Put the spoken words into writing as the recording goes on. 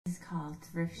called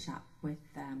Thrift Shop with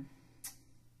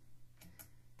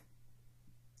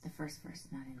the first verse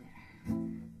not in there.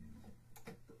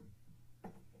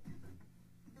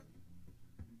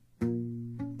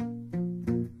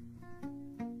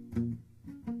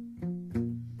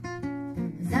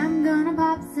 I'm gonna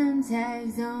pop some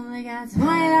tags, only got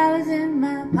 $20 in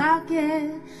my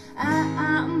pocket.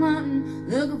 I'm hunting,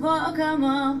 looking for a come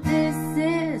up. This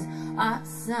is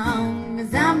awesome,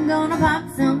 'cause I'm gonna pop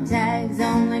some tags,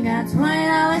 only got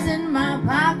 $20 in my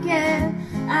pocket.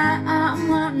 I'm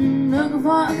hunting, looking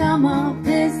for a come up.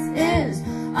 This is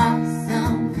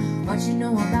awesome. What you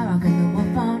know about rockin' the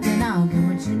wolf on and I'll get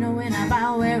what you know when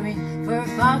about wearing fur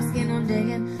fox skin. I'm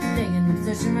digging, I'm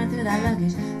searching right through that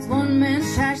luggage. It's one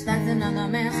man's trash, that's another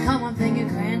man's come. I'm thinking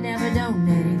granddad for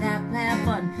donating that plaid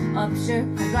button up shirt,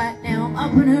 'cause right now I'm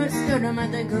up in her skirt. I'm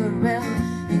at the Goodwill.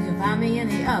 You can find me in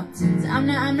the Uptons. I'm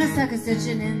not stuck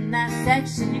searching in that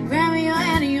section. Your grandma, your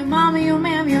auntie, your mama, your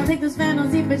mammy, I'll take those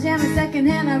fantasy pajamas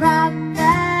secondhand. I rock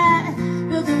that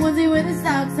built-in onesie with the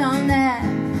socks on that.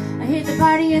 I hit the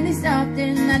party and they stopped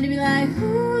and I'd be like,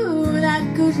 ooh, that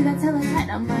Gucci, that's hella tight.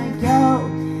 I'm like, yo,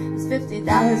 it's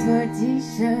 $50 for a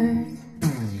t-shirt.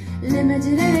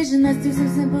 Limited edition, let's do some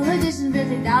simple addition.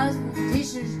 $50 for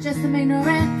t-shirts just to make no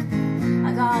rent.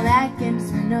 I call that getting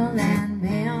swindled and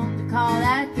bam. To call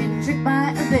that getting tricked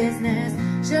by a business.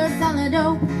 Sure, selling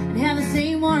dope and have the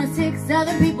same one as 6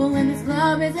 other people in this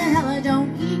club. Isn't hella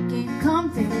don't eat, game, come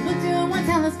take a look through one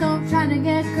telescope. Trying to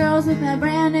get girls with that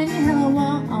brand and you hella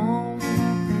won't own.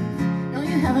 No,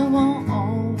 you hella won't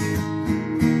own.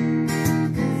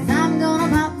 'Cause I'm gonna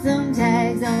pop some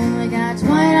tags, only got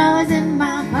 $20 in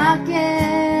my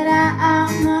pocket.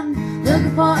 I'm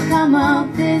looking for a come up.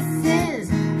 This is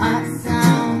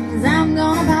awesome, 'cause I'm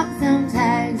gonna pop some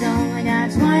tags, only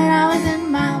got $20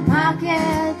 in my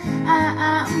pocket.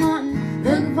 I'm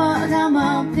looking for a come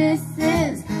up. This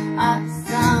is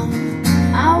awesome.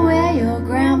 I wear your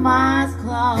grandma's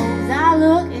clothes, I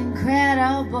look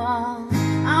incredible.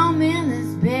 I'm in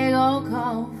this big old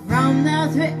coat from the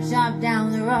thrift shop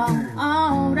down the road.